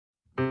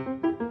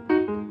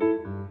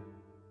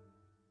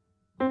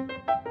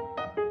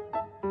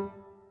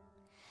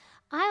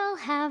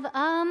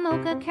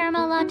mocha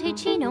caramel latte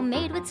chino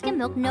made with skim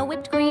milk, no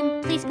whipped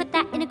cream. Please put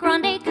that in a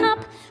grande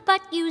cup,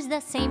 but use the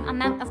same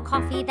amount of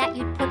coffee that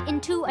you'd put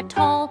into a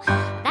tall.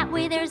 That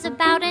way there's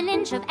about an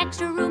inch of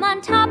extra room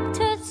on top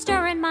to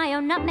stir in my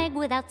own nutmeg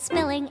without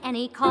spilling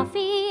any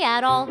coffee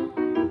at all.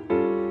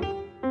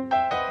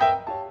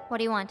 What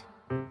do you want?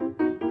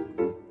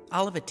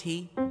 I'll have a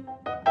tea.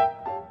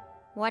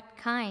 What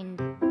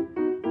kind?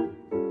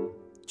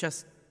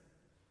 Just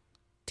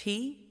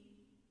tea?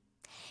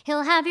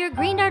 He'll have your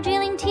green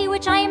Darjeeling tea,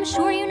 which I am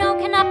sure you know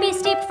cannot be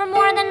steeped for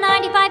more than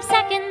 95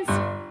 seconds.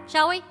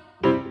 Shall we?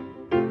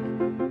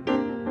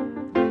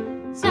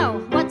 So,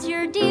 what's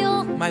your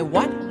deal? My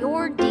what?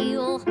 Your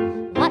deal.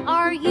 What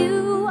are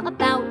you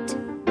about?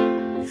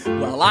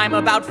 Well, I'm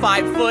about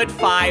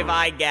 5'5",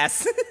 I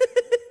guess.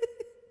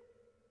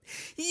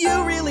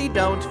 You really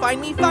don't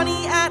find me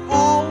funny at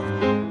all.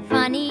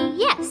 Funny,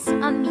 yes.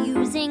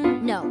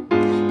 Amusing, no.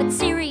 But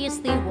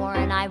seriously,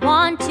 Warren, I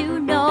want to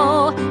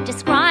know.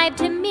 Describe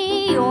to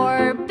me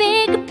your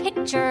big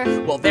picture.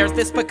 Well, there's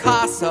this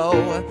Picasso.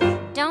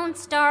 Don't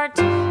start.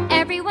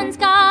 Everyone's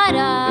got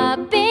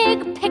a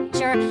big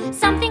picture.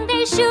 Something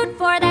they shoot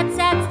for that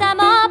sets them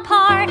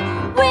apart.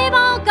 We've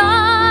all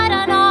got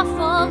an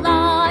awful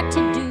lot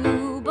to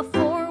do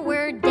before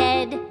we're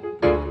dead.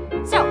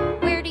 So,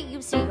 where do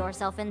you see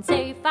yourself in,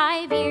 say,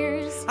 5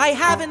 years? I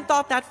haven't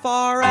thought that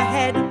far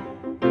ahead.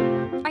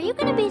 Are you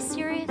gonna be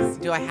serious?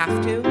 Do I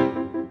have to?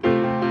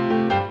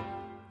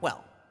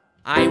 Well,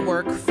 I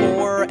work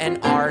for an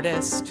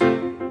artist.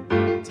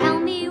 Tell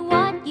me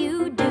what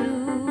you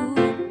do.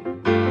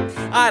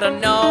 I don't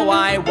know,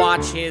 I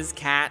watch his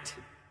cat.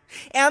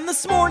 And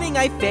this morning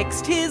I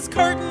fixed his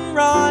curtain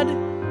rod.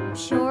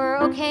 Sure,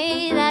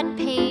 okay, that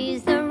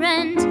pays the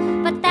rent,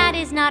 but that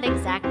is not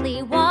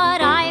exactly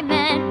what I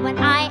meant when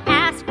I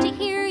asked to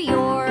hear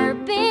your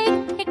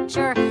big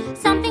picture.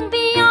 Something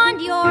beyond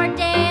your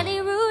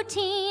daily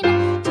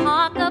routine.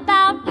 Talk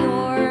about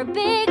your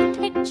big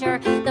picture,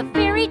 the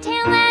fairy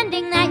tale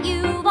ending that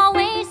you've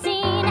always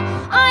seen.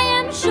 I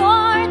am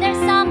sure there's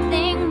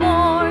something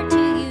more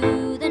to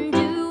you than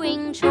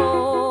doing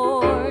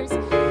chores.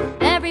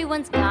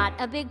 Everyone's got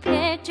a big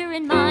picture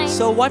in mind.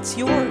 So what's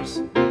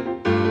yours?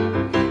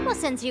 Well,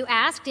 since you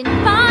asked, in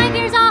 5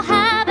 years I'll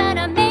have an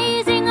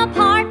amazing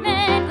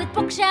apartment with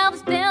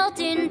bookshelves built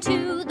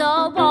into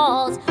the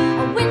walls,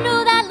 a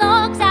window that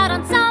looks out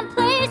on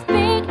someplace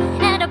big,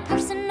 and a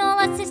personal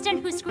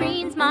assistant who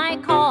screens my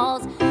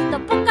calls. The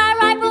book I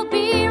write will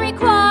be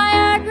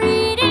required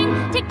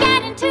reading to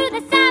get into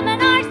the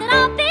seminars that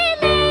I'll be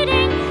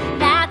leading.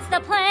 That's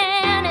the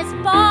plan as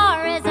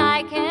far as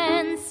I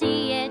can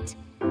see it.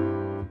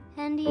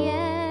 And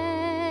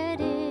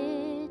yet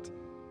it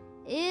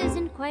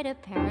isn't quite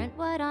apparent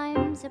what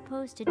I'm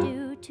supposed to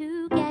do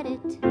to get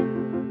it.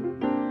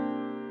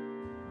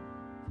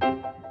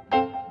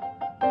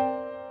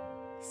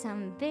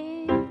 Some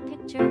big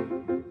picture.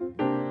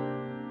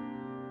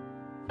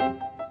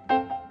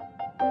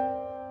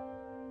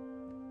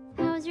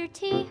 How's your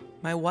tea?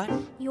 My what?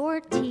 Your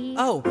tea.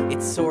 Oh,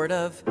 it's sort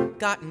of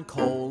gotten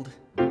cold.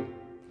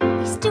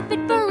 These stupid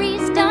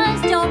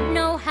baristas don't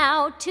know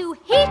how to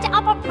heat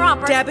up a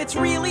proper... Deb, it's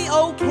really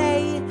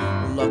okay.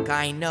 Look,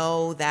 I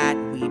know that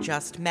we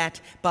just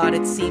met, but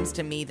it seems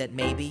to me that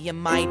maybe you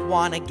might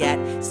want to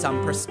get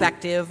some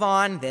perspective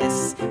on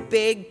this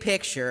big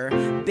picture.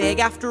 Big,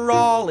 after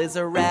all, is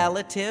a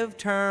relative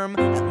term.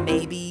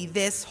 Maybe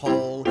this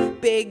whole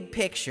big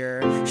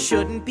picture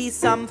shouldn't be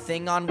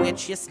something on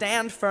which you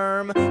stand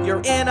firm.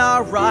 You're in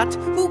a rut,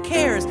 who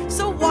cares?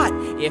 So what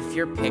if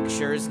your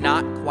picture's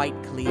not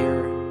quite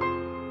clear?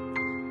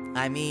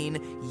 I mean,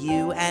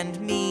 you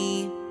and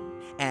me,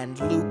 and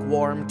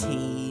lukewarm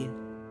tea.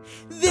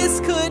 This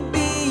could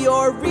be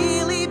your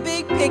really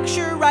big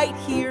picture right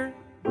here.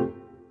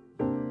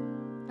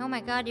 Oh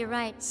my God, you're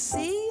right.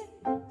 See?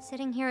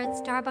 Sitting here at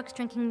Starbucks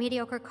drinking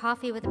mediocre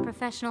coffee with a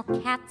professional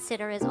cat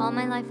sitter is all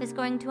my life is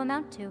going to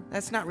amount to.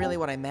 That's not really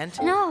what I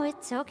meant. No,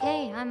 it's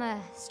okay. I'm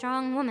a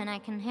strong woman. I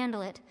can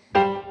handle it.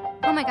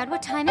 Oh my God,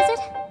 what time is it?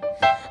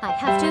 I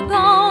have to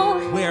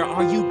go. Where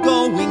are you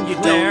going, You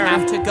Claire? don't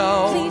have to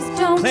go. Please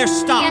don't. Claire,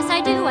 stop. Yes,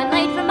 I do. I'm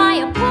late for my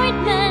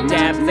appointment.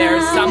 Deb,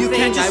 there's Now. something You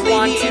can't just I leave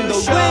want me in to the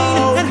show.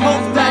 rain and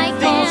hope I that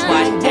things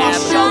can't. will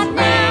wash Not away.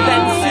 now.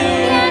 Then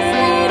soon. Yes,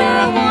 later,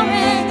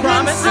 Warren.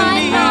 Promise I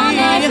me,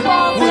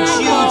 promise would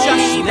you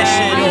just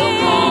listen?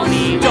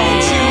 Don't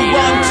you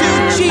want to?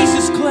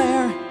 Jesus,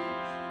 Claire.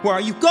 Where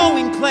are you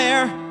going,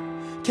 Claire?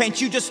 Can't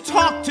you just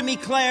talk to me,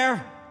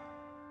 Claire?